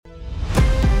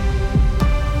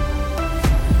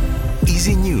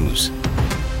Easy News.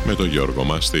 Με τον Γιώργο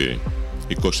Μαστή.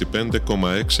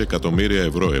 25,6 εκατομμύρια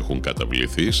ευρώ έχουν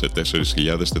καταβληθεί σε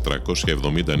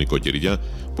 4.470 νοικοκυριά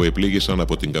που επλήγησαν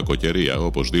από την κακοκαιρία,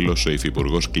 όπως δήλωσε η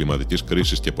Υφυπουργός Κλιματικής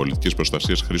Κρίσης και Πολιτικής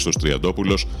Προστασίας Χρήστος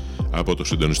Τριαντόπουλος από το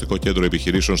Συντονιστικό Κέντρο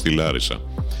Επιχειρήσεων στη Λάρισα.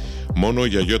 Μόνο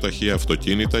για γιοταχή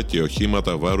αυτοκίνητα και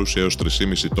οχήματα βάρους έως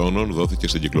 3,5 τόνων δόθηκε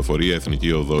στην κυκλοφορία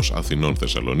Εθνική Οδός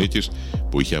Αθηνών-Θεσσαλονίκης,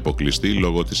 που είχε αποκλειστεί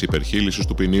λόγω της υπερχείλησης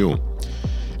του ποινιού.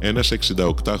 Ένας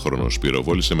 68χρονος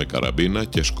πυροβόλησε με καραμπίνα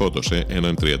και σκότωσε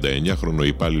έναν 39χρονο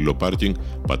υπάλληλο πάρκινγκ,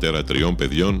 πατέρα 3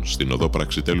 παιδιών, στην οδό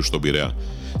Πραξιτέλου στον Πειραιά.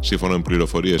 Σύμφωνα με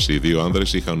πληροφορίες, οι 2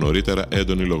 άνδρες είχαν νωρίτερα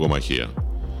έντονη λογομαχία.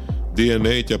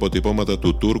 DNA και αποτυπώματα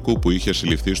του Τούρκου που είχε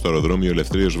συλληφθεί στο αεροδρόμιο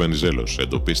Ελευθερίας Βενιζέλος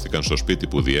εντοπίστηκαν στο σπίτι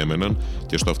που διέμεναν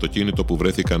και στο αυτοκίνητο που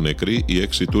βρέθηκαν νεκροί οι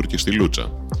 6 Τούρκοι στη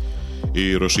Λούτσα.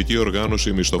 Η ρωσική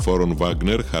οργάνωση μισθοφόρων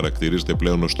Wagner χαρακτηρίζεται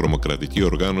πλέον ως τρομοκρατική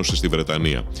οργάνωση στη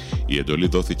Βρετανία. Η εντολή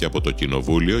δόθηκε από το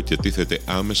Κοινοβούλιο και τίθεται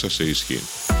άμεσα σε ισχύ.